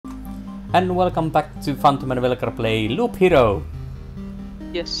And welcome back to Phantom and Velker play Loop Hero.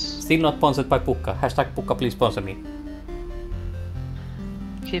 Yes. Still not sponsored by Pukka. Hashtag Pukka, please sponsor me.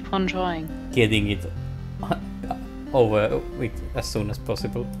 Keep on trying. Getting it over with as soon as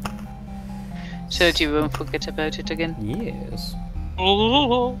possible. So you won't forget about it again. Yes.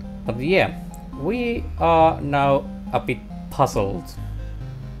 But yeah, we are now a bit puzzled.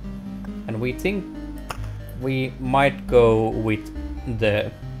 And we think we might go with the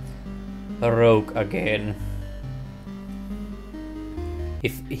rogue again.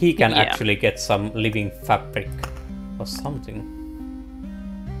 If he can actually get some living fabric or something.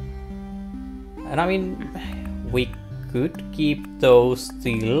 And I mean, we could keep those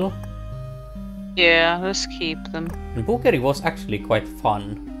still. Yeah, let's keep them. And Bookery was actually quite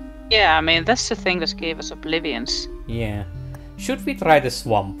fun. Yeah, I mean, that's the thing that gave us oblivions. Yeah. Should we try the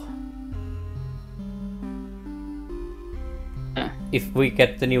swamp? If we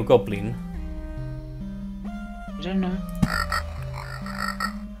get the new goblin. I don't know.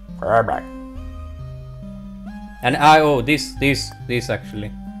 And this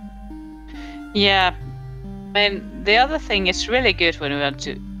actually. Yeah. I mean, the other thing is really good when we want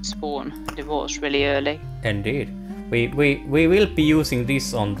to spawn divorce really early. Indeed. We will be using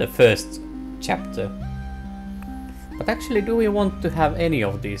this on the first chapter. But actually, do we want to have any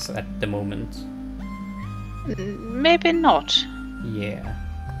of these at the moment? Maybe not. Yeah.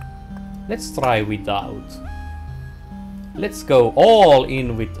 Let's try without. Let's go all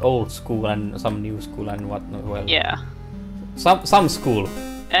in with old school and some new school and whatnot. Well, yeah. Some school.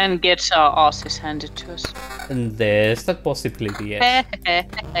 And get our asses handed to us. And there's that possibility, yes.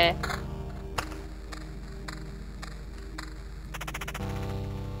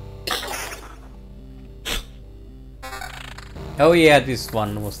 Oh yeah, this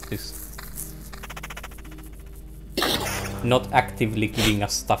one was this. Not actively giving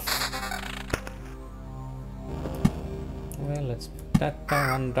us stuff. Well, let's put that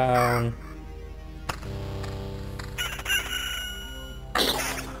down.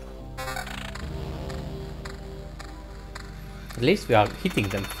 At least we are hitting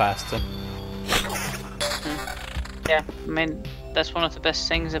them faster. Yeah, I mean, that's one of the best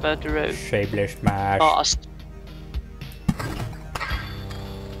things about the road. Shapeless smash. Fast.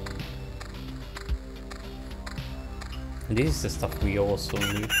 And this is the stuff we also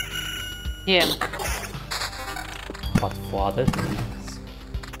need. Yeah. But for other things.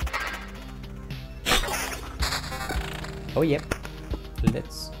 Oh yep.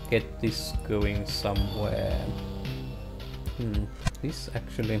 Let's get this going somewhere. This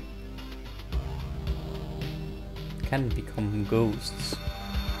actually can become ghosts.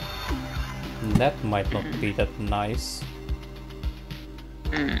 That might not be that nice.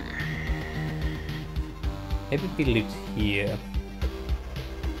 Maybe build it here.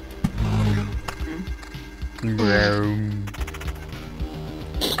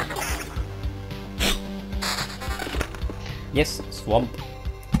 Yes, swamp.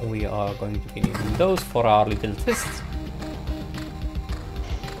 We are going to be needing those for our little tests.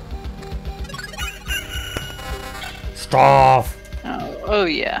 Stuff! Oh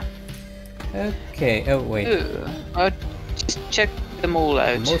yeah. Okay, oh wait. Ooh. I'll just check them all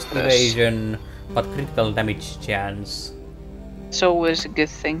out. Most first. evasion, but critical damage chance. It's always a good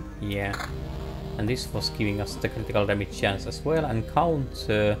thing. Yeah. And this was giving us the critical damage chance as well and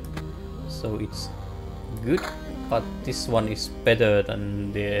counter. So it's good, but this one is better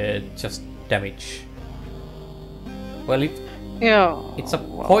than the just damage. Well, it's a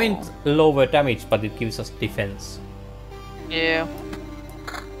point lower damage, but it gives us defense. Yeah.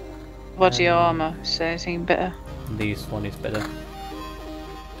 Body armor, is anything better? This one is better.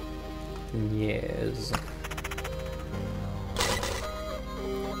 Yes.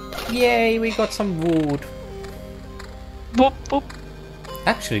 Yay, we got some wood. Boop, boop.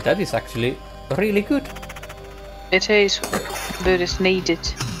 Actually, that is actually really good. It is, but it's needed.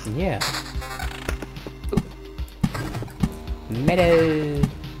 Yeah. Meadow.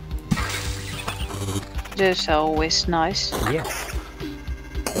 That's always nice. Yeah.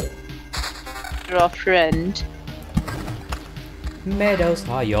 You're our friend. Meadows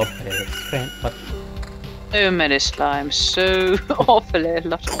are your best friend, but So many slimes, so awfully a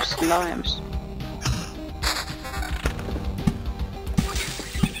lot of slimes.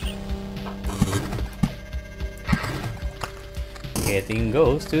 getting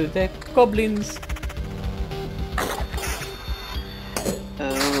goes to the goblins.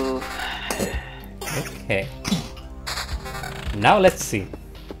 Oh. Okay. Now let's see.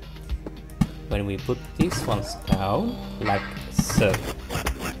 When we put these ones down, like so.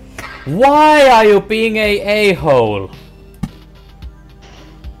 Why are you being a a-hole?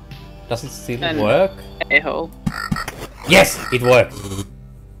 Does it still And- work? A-hole. Yes, it worked!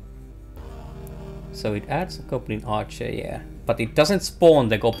 So it adds a goblin archer, yeah. But it doesn't spawn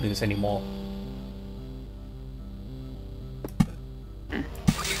the goblins anymore.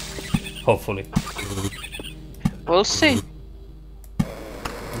 Hopefully. We'll see.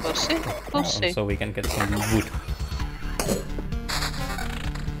 We'll see. We'll see. So we can get some wood.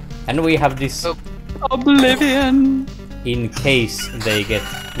 And we have this Oblivion! in case they get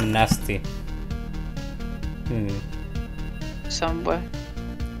nasty. Somewhere.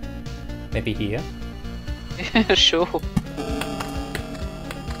 Maybe here. Sure.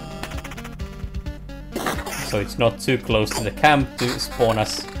 So it's not too close to the camp to spawn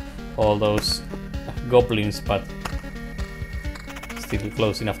us all those goblins, but still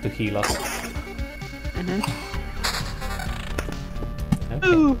close enough to heal us. Okay.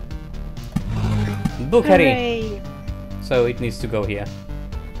 Ooh. Book, Harry! Hooray. So it needs to go here.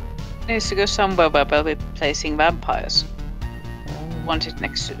 Needs to go somewhere where we'll be placing vampires. Want it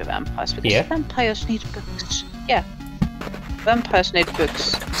next to the vampires because Here? vampires need books. Yeah. Vampires need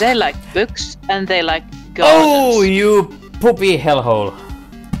books. They like books and they like gardens. Oh, you poopy hellhole!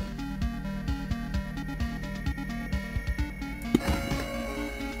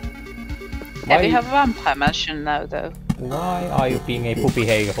 Yeah, we have a vampire mansion now though. Why are you being a poopy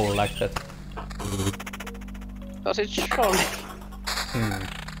hellhole like that? Because it's trolling.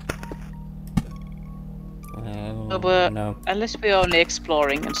 Well, But we're, no. at least we're only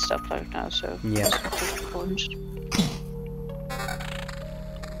exploring and stuff like now, so Yeah. it's not important.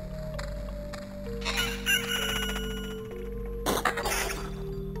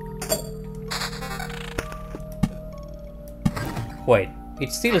 Wait,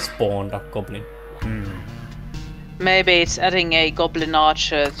 it still spawned a goblin. Maybe it's adding a goblin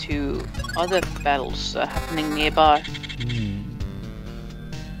archer to other battles happening nearby.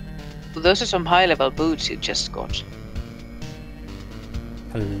 Those are some high level boots you just got.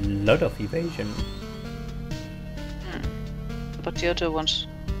 A lot of evasion. But the other ones,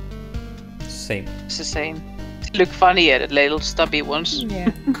 Same. it's the same. They look funnier, the little stubby ones.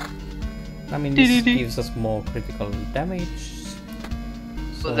 Yeah. I mean, this gives us more critical damage.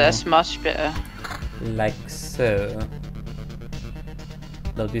 So that's much better. Like so.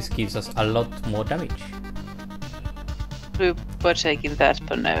 Though this gives us a lot more damage. We were taking that,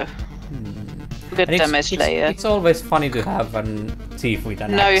 but no. Good And damage layer. it's always funny to have a thief with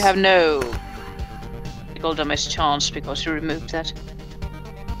an Now axe. you have no critical damage chance because you removed that.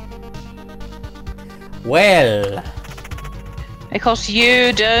 Well, Because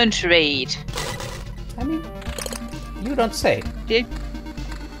you don't read. I mean, you don't say. You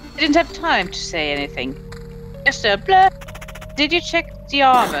didn't have time to say anything. Just a blah. Did you check the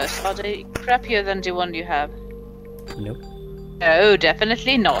armors? Are they crappier than the one you have? Nope. No,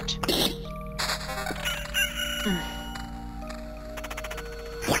 definitely not.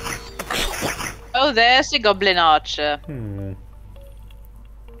 Oh, there's the goblin archer.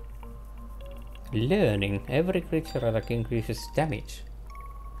 Learning. Every creature attack increases damage.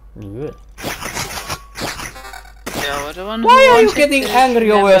 Good. You're the one Why who are you wanted getting to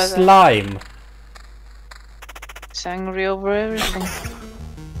angry over remember that. slime? It's angry over everything.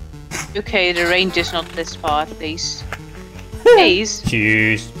 Okay, the range is not this far, please. Please,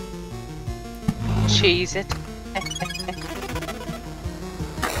 Cheese. cheese it.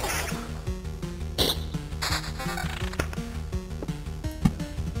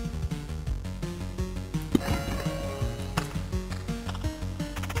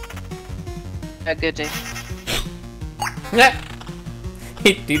 A goodie. Yeah.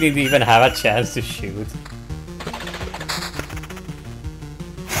 It didn't even have a chance to shoot.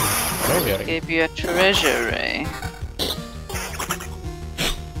 Very Give you a treasury.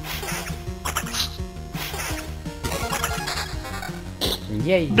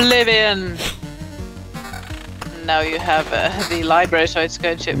 Yay. Oblivion! Now you have the library, so it's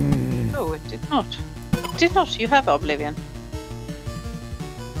going to... Oh, it did not. It did not. You have Oblivion.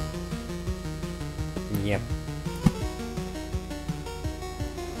 Yep.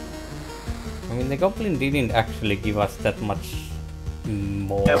 I mean, the goblin didn't actually give us that much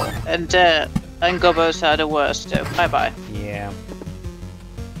more. And gobos are the worst, so bye-bye. Yeah.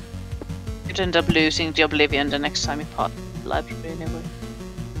 You'd end up losing the Oblivion the next time you part the library anyway.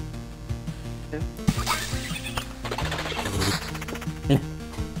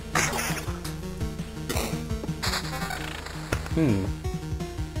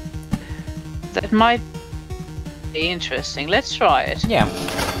 That might be interesting. Let's try it. Yeah.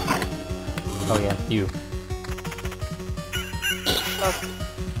 Oh yeah, you.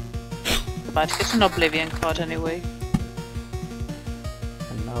 But it's an Oblivion card anyway.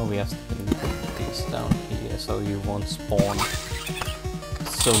 And now Now we have to put these down here so you won't spawn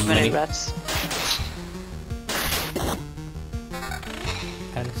so Many many. rats.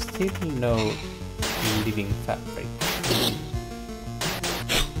 And still no living fabric.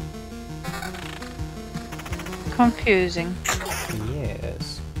 Confusing.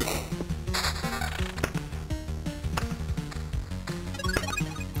 Yes.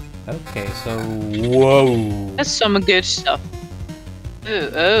 Okay, so whoa. That's some good stuff.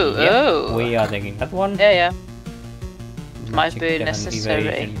 Oh, Yep, oh. we are taking that one. Yeah. Might Magic be and necessary.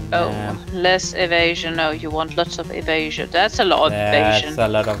 evasion, Oh, less evasion. No, you want lots of evasion. That's a lot of evasion. That's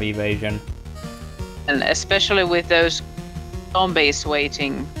a lot of evasion. And especially with those zombies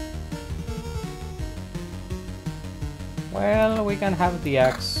waiting. Well, we can have the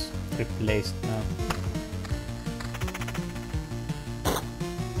axe replaced now.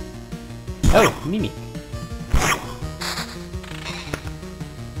 Oh, mimic.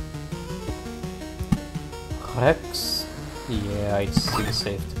 Rex. Yeah, it's still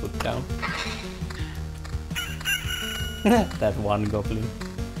safe to put down. That one goblin.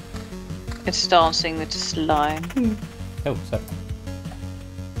 It's dancing with the slime. Oh, sorry.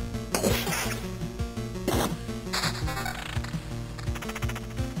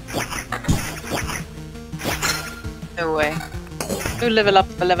 No way. You level up,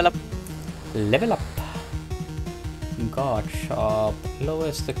 level up. Level up. Guard sharp.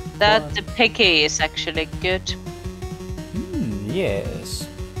 Lowest the That the picky is actually good. Yes.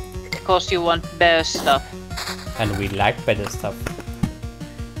 Because you want better stuff. And we like better stuff.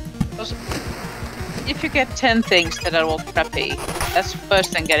 Because if you get 10 things that are all crappy, that's worse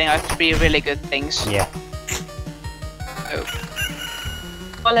than getting like 3 really good things. Yeah. Oh.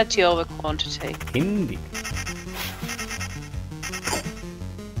 Quality over quantity. Indeed.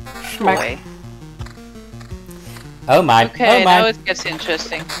 Away. Oh my. Okay, oh my. now it gets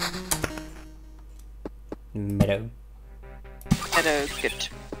interesting. Meadow. Hello, good.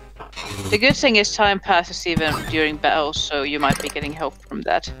 The good thing is time passes even during battles, so you might be getting help from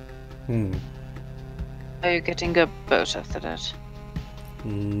that. Are you getting a boat after that?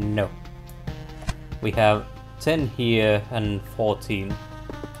 No. We have 10 here and 14.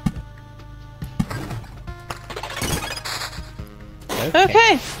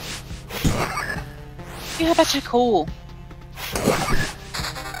 Okay. You have better call.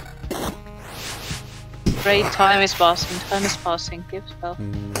 Great, time is passing. Time is passing. Give spell.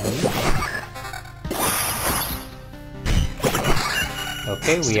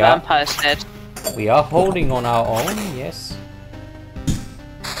 Okay, The vampire's dead. we are holding on our own, yes.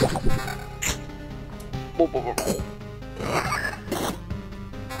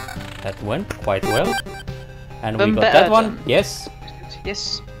 That went quite well. And we got that one, yes.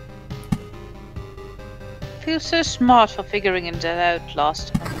 Yes. Feel so smart for figuring it out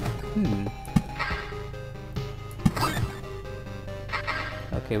last time.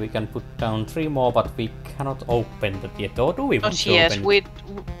 Okay, we can put down 3 more, but we cannot open that yet. Or do we want Not to yet.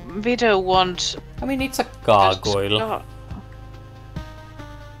 open? We don't want. I mean, it's a gargoyle.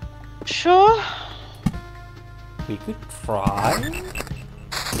 Sure. We could try.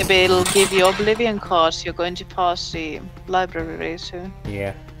 Maybe it'll give you Oblivion cards. You're going to pass the library soon.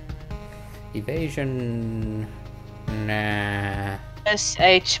 Yeah. Evasion. Nah. Less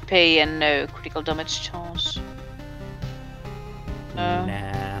HP and no critical damage chance. No.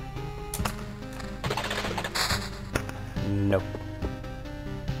 Nah. Nope.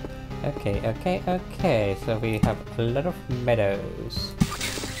 Okay. So we have a lot of meadows.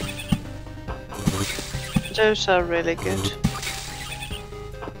 Those are really good.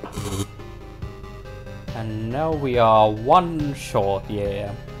 And now we are 1 short,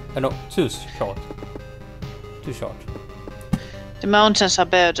 yeah. No, 2 short. 2 short. The mountains are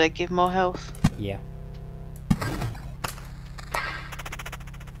better, they give more health. Yeah.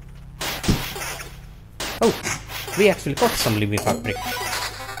 Oh, we actually got some living fabric.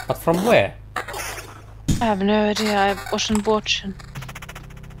 But from where? I have no idea, I wasn't watching.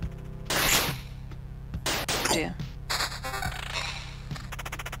 Dear.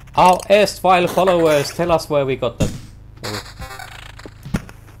 Our erstwhile followers, tell us where we got that. Oh.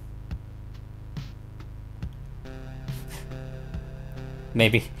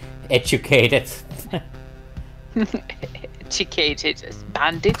 Maybe educated. Educated as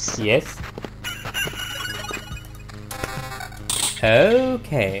bandits. Yes.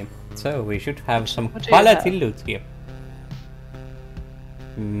 Okay, so we should have some What do you quality have? loot here.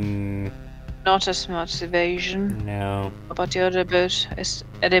 Not as much evasion. No. How about the other boots? Is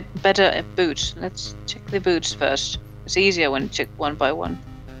it better at boots? Let's check the boots first. It's easier when you check one by one.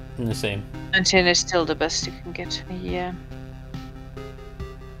 The same. 19 is still the best you can get. Yeah.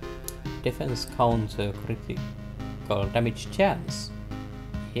 defense counter critical damage chance.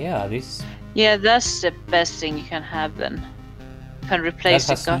 Yeah, this... Yeah, that's the best thing you can have then. You can replace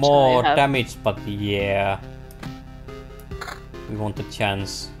that the has gutter more you have. damage, but yeah. We want a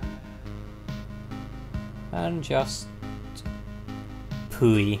chance. And just...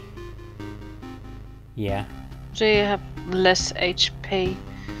 pooey. Yeah. So you have less HP.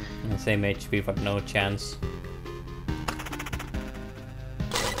 And same HP, but no chance.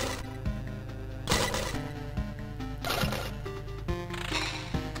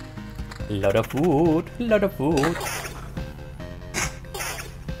 Lot of wood, lot of wood.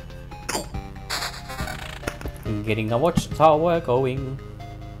 Getting a watchtower going.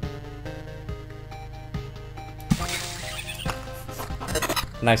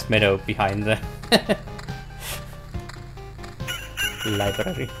 Nice meadow behind the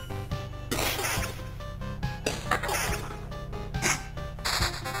library.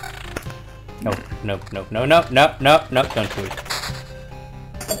 No, no, no, no, no, no, no, no, don't do it.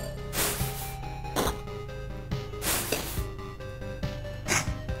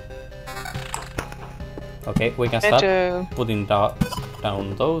 Okay, we can start putting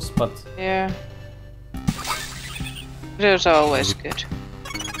down those, but... Yeah. Those are always good.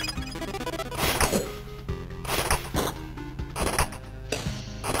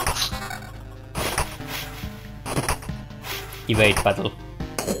 Evade battle.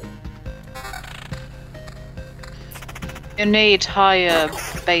 You need higher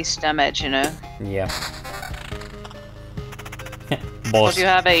base damage, you know. Yeah. Because you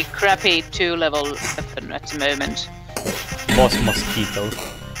have a crappy 2-level weapon at the moment. Boss mosquito.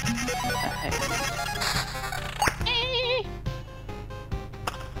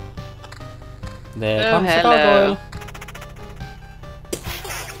 There comes the gargoyle.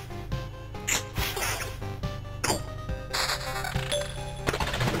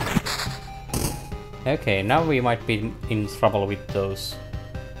 Okay, now we might be in trouble with those.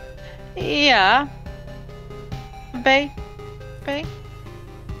 Yeah. Bay.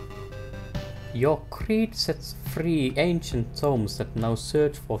 Your creed sets free ancient tomes that now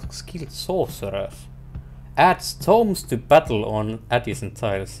search for skilled sorcerers. Adds tomes to battle on adjacent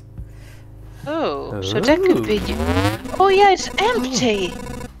tiles. Oh, so that could be... Oh yeah, it's empty!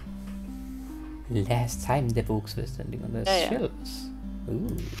 Last time the books were standing on the Yeah. shelves.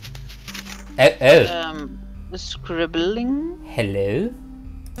 Ooh. Oh. Scribbling? Hello?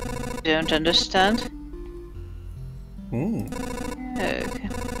 Don't understand. Okay.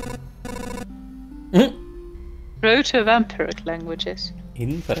 Proto-vampiric languages.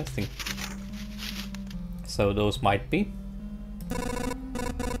 Interesting. So those might be.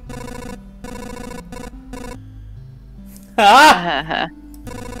 Ah!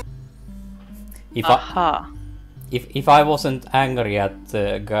 If I wasn't angry at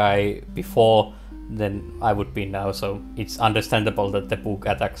the guy before, then I would be now. So it's understandable that the book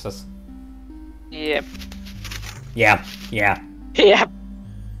attacks us. Yep. Yeah. Yep.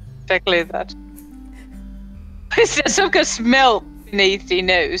 Exactly that. Is there some kind of smell beneath the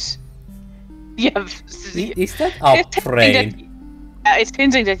nose? Yeah. Is that our brain? It's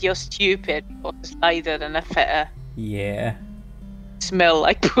hinting that you're stupid or either than a fair. Yeah. Smell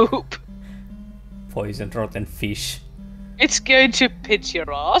like poop. Poisoned rotten fish. It's going to pinch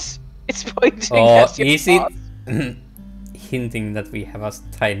your ass. It's pointing Or at your is ass. it hinting that we have a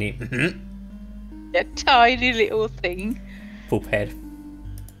tiny A tiny little thing. poop head?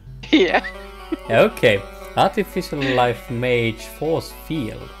 Yeah. Okay. Artificial life mage force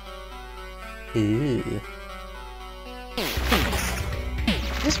field. Ew.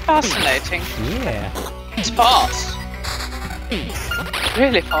 It's fascinating. Yeah. It's fast.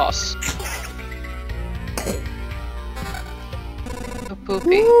 Really fast. So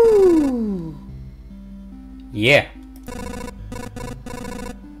poopy. Ooh. Yeah.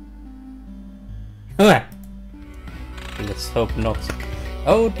 Let's hope not.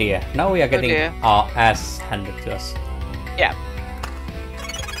 Oh dear, now we are getting our ass handed to us. Yeah.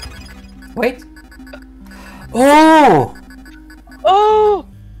 Wait. Oh! Oh!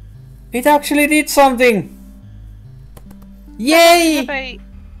 It actually did something! Yay!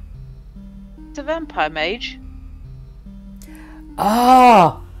 It's a vampire mage.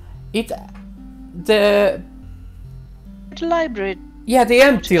 Ah! The library. Yeah, the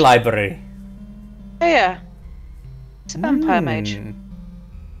empty library. Oh, yeah. It's a vampire mage. Hmm.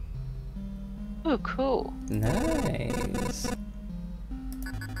 Oh, cool. Nice.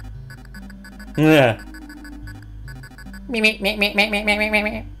 Yeah.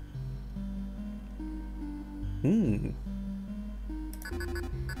 Hmm.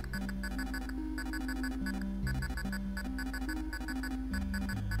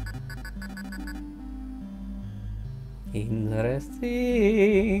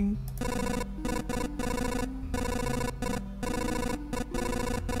 Interesting.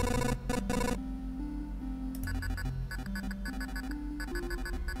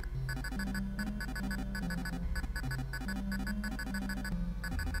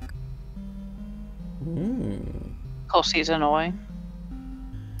 Cause he's annoying.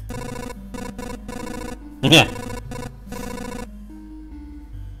 Yeah.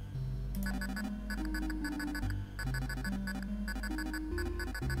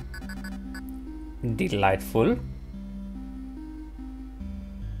 Delightful.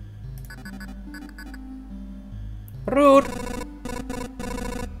 Rude.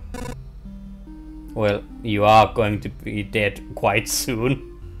 Well, you are going to be dead quite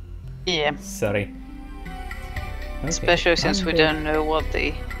soon. Yeah. Sorry. Okay. Especially since we don't know what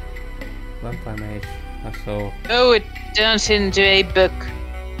the... Vampire mage. So. Oh, it turns into a book.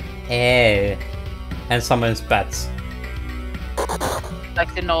 Eh. And summons bats.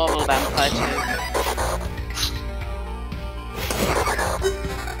 Like the normal vampire too.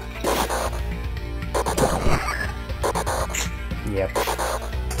 Yep.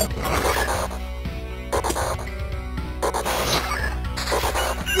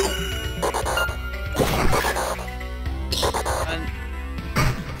 And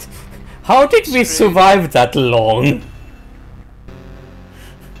How did we survive that long?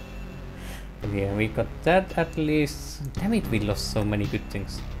 Yeah, we got that at least. Damn it, we lost so many good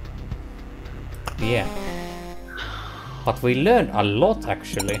things. Yeah. But we learned a lot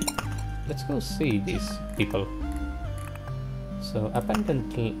actually. Let's go see these people. So,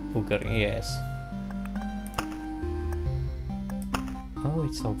 abandoned booger, yes. Oh,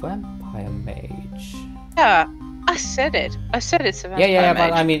 it's a vampire mage. yeah, I said it. I said it's a vampire Yeah, mage.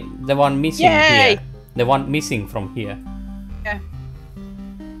 but I mean the one missing Yay! here. The one missing from here. Yeah.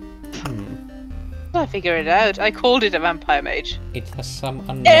 I figured it out. I called it a vampire mage. It has some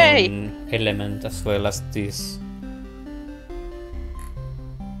unknown Yay! element as well as this.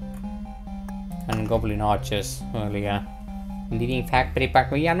 And goblin archers. Well, yeah. Living factory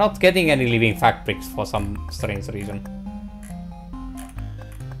pack. We are not getting any living fabrics for some strange reason.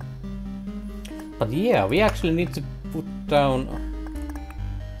 But yeah, we actually need to put down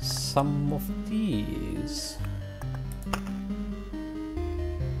some of these.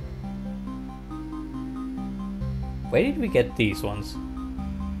 Where did we get these ones?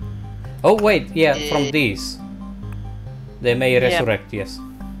 Oh wait, yeah, from these. They may resurrect, yes.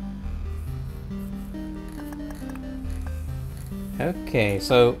 Okay,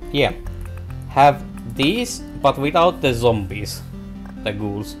 so yeah. Have these, but without the zombies. The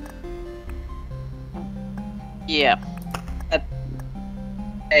ghouls. Yeah. That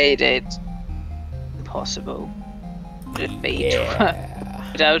made it impossible to defeat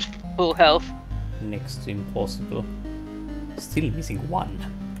without full health. Next to impossible. Still missing one.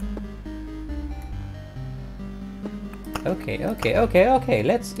 Okay.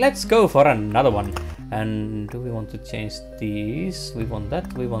 Let's go for another one. And do we want to change these? We want that,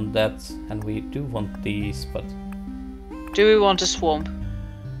 and we do want these, but Do we want a swamp?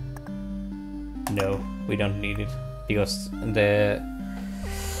 no, we don't need it. Because the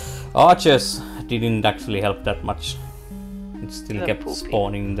archers didn't actually help that much. It still They're kept poopy.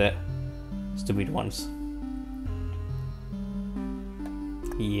 spawning the stupid ones.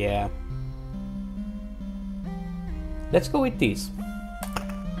 Yeah. Let's go with these.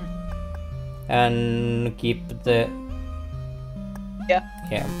 And keep the... Yeah.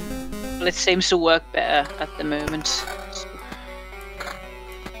 Yeah. Well, it seems to work better at the moment.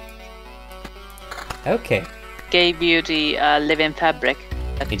 Okay. Gave you the living fabric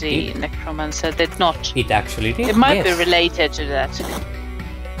that It the did. necromancer did not. It actually did. It might yes. be related to that.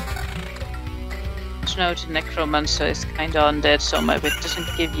 No, the necromancer is kind of undead, so maybe it doesn't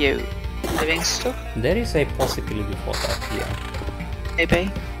give you living stuff. There is a possibility for that, yeah.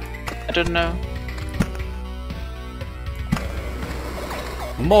 Maybe. I don't know.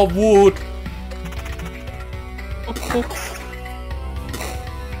 More wood!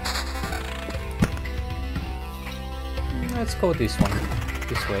 Let's go this one.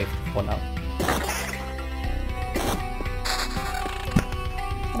 This way for now.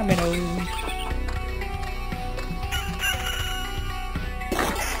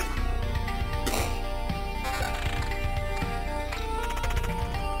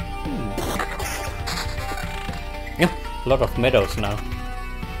 Yeah, a lot of meadows now.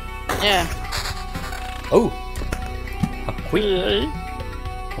 Yeah. Oh! A quill!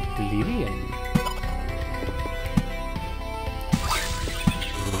 Oblivion.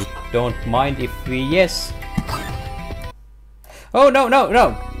 Don't mind if we yes. Oh no.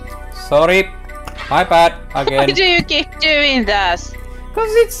 Sorry. iPad Why again. do you keep doing that?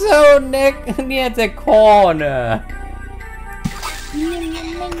 Because it's so near the corner.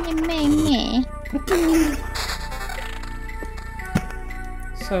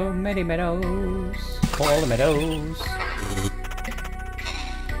 So many meadows, all the meadows.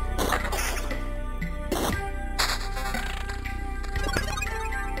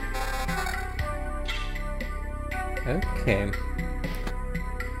 Okay.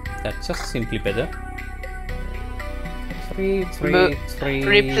 That's just simply better. 3, 3, 3.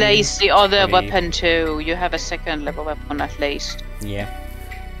 Replace the other 3. weapon too. You have a second level weapon at least. Yeah.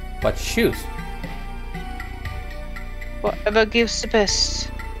 But shoot. Whatever gives the best.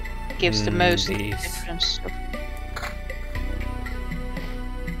 Gives the most These. difference.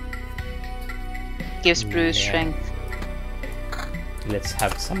 Gives Bruce Yeah. strength. Let's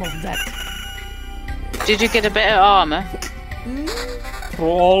have some of that. Did you get a better armor?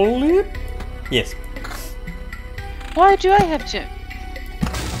 Probably. Yes. Why do I have to?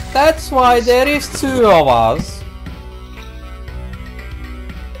 That's why there is 2 of us.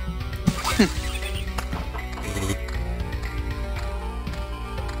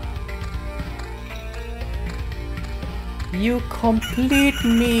 You complete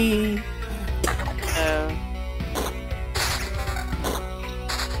me.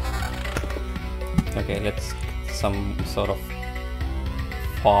 Okay, let's get some sort of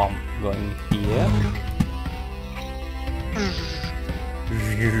farm going here.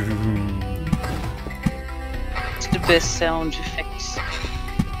 It's the best sound effects.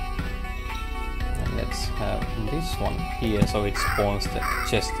 And let's have this one here so it spawns the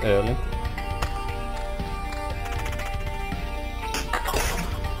chest early.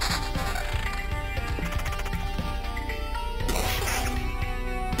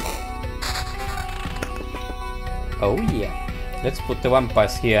 Oh yeah. Let's put the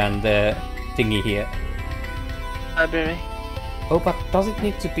vampires here and the thingy here. Library. Oh, but does it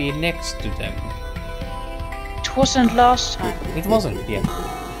need to be next to them? It wasn't last time. It wasn't, yeah.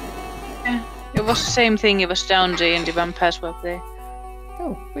 Yeah, it was the same thing. It was down there and the vampires were up there.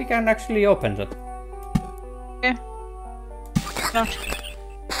 Oh, we can actually open that. Yeah. Not.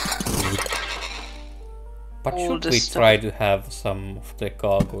 But All should the we stuff. try to have some of the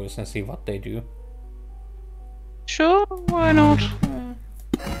gargoyles and see what they do? Sure, why not?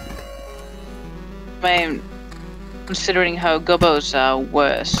 I mean, considering how gobos are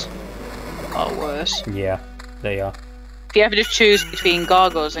worse. Yeah, they are. If you have to choose between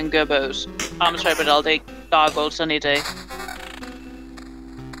gargoyles and gobos, I'm sorry, but I'll take gargoyles any day.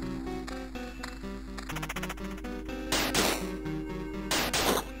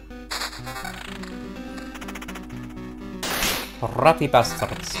 Ratty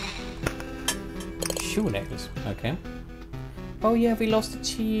bastards. Shoe nails, okay. Oh yeah, we lost the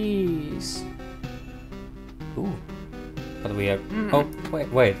cheese. Ooh. But we are... Oh,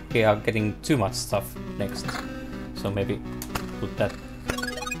 wait, we are getting too much stuff next. So maybe put that...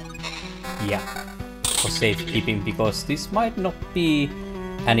 Yeah. For safekeeping, because this might not be...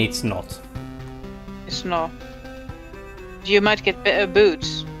 And it's not. It's not. You might get better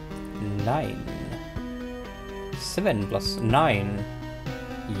boots. 9. 7 plus 9.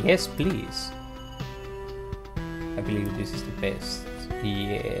 Yes, please. I believe this is the best.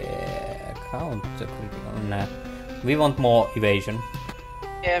 Yeah, counter critical. Nah. We want more evasion.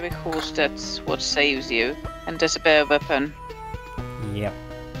 Yeah, because that's what saves you. And there's a better weapon. Yeah.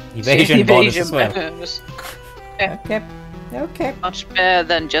 Evasion bonus Evasion as well. bonus. Yeah. Okay. Okay. Much better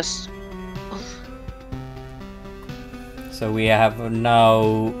than just... So we have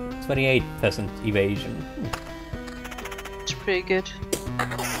now 28% evasion. It's pretty good.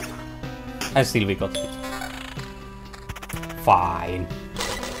 And still we got it. Fine.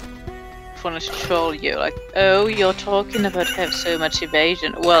 I want to troll you, like, oh, you're talking about have so much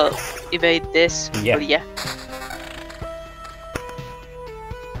evasion. Well, evade this. Yeah. Well, yeah.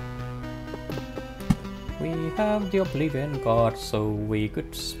 We have the Oblivion card, so we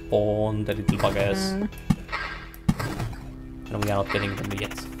could spawn the little buggers. And we are not getting them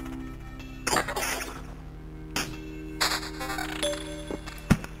yet.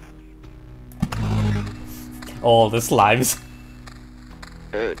 All the slimes.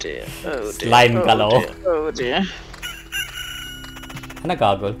 Oh dear. Oh dear. Slime oh galore. Dear. Oh dear. And a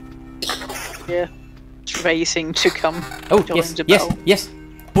gargoyle. Yeah. It's racing to come. Oh, join yes, the yes, battle. yes!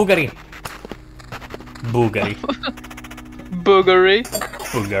 Boogary! Boogary. Boogery.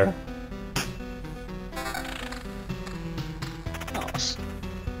 Booger. Nice.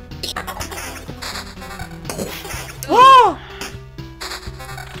 Ah!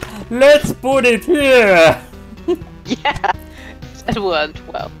 Let's put it here! Yeah. That worked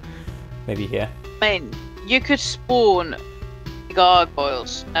well. Maybe here. I mean, you could spawn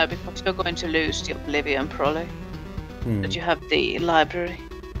gargoyles now because you're going to lose the Oblivion probably. But you have the library.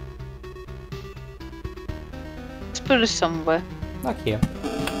 Let's put it somewhere. Like here.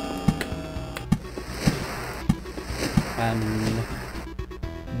 And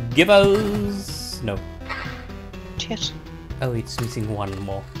give us no. Yes. Oh, it's missing one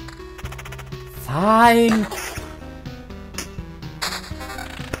more. Fine.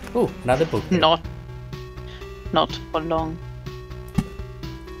 Oh, another book. Not for long.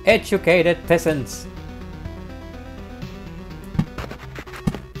 Educated peasants.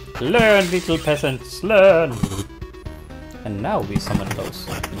 Learn, little peasants, learn. And now we summon those.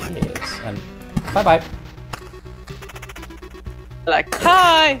 Yes, and bye bye. Like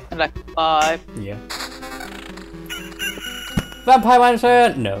hi, and like bye. Yeah. Vampire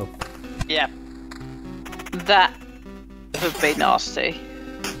Mansion? No. Yeah. That would be nasty.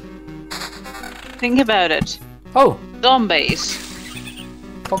 Think about it. Oh! Zombies.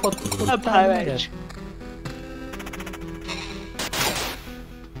 Forgot to put Vampire down Age.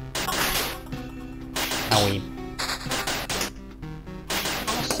 Owie.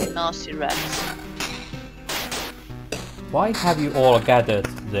 Nasty rats. Why have you all gathered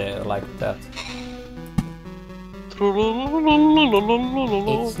there like that?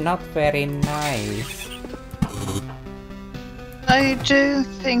 It's not very nice. I do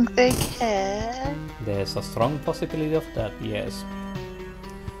think they care. There's a strong possibility of that, yes.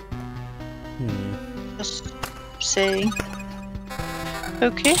 Just saying.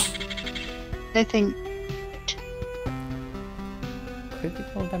 Okay. I think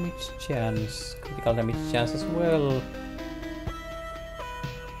Critical damage chance. Critical damage chance as well.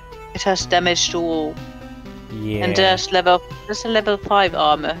 it has damage to all. Yeah. And there's a level 5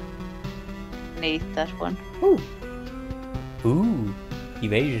 armor beneath that one. Ooh. Ooh.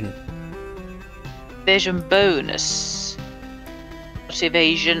 Evasion. Evasion bonus. What's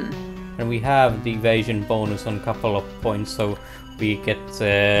evasion? And we have the evasion bonus on a couple of points, so we get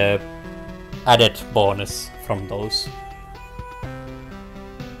added bonus from those.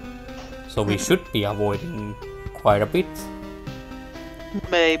 So we should be avoiding quite a bit.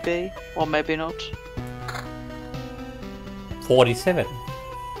 Maybe. Or maybe not. 47.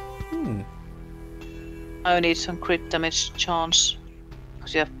 I need some crit damage chance.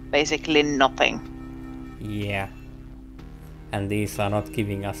 Because you have basically nothing. Yeah. And these are not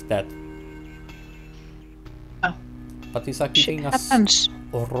giving us that. Oh. But these are giving us Happens.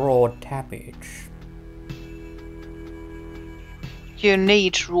 raw damage. You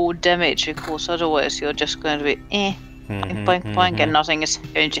need raw damage because otherwise you're just going to be boink boink and nothing is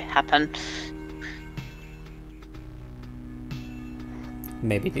going to happen.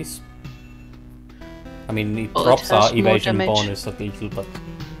 Maybe this. I mean, it Well, drops it has our more evasion damage. bonus a little, but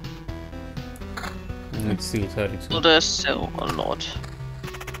it's still 32. So there's still a lot.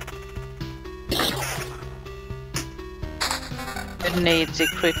 It needs the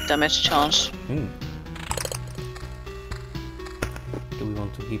crit damage chance. Do we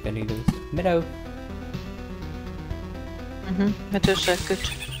want to keep any of this? Meadow. Meadows are good.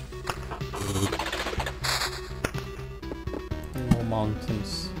 More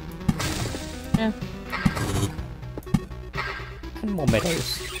mountains. Yeah. And more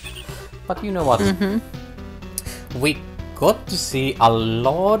meadows. But you know what? We got to see a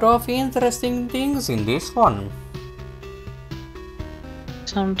lot of interesting things in this one.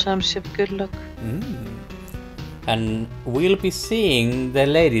 Sometimes you have good luck. And we'll be seeing the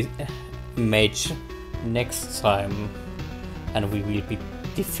lady mage next time. And we will be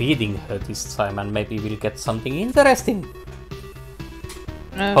defeating her this time, and maybe we'll get something interesting.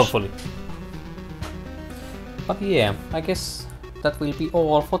 Yes. Hopefully. But yeah, I guess that will be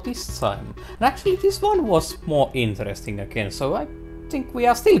all for this time. And actually this one was more interesting again, so I think we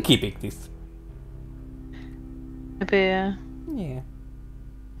are still keeping this. Maybe Yeah.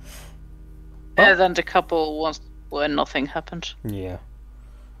 better than the couple ones where nothing happened. Yeah.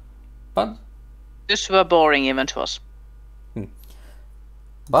 But These were boring even to us.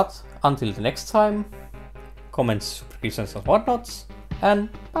 But until the next time, comments, suggestions and whatnots, and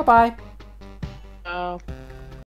bye bye!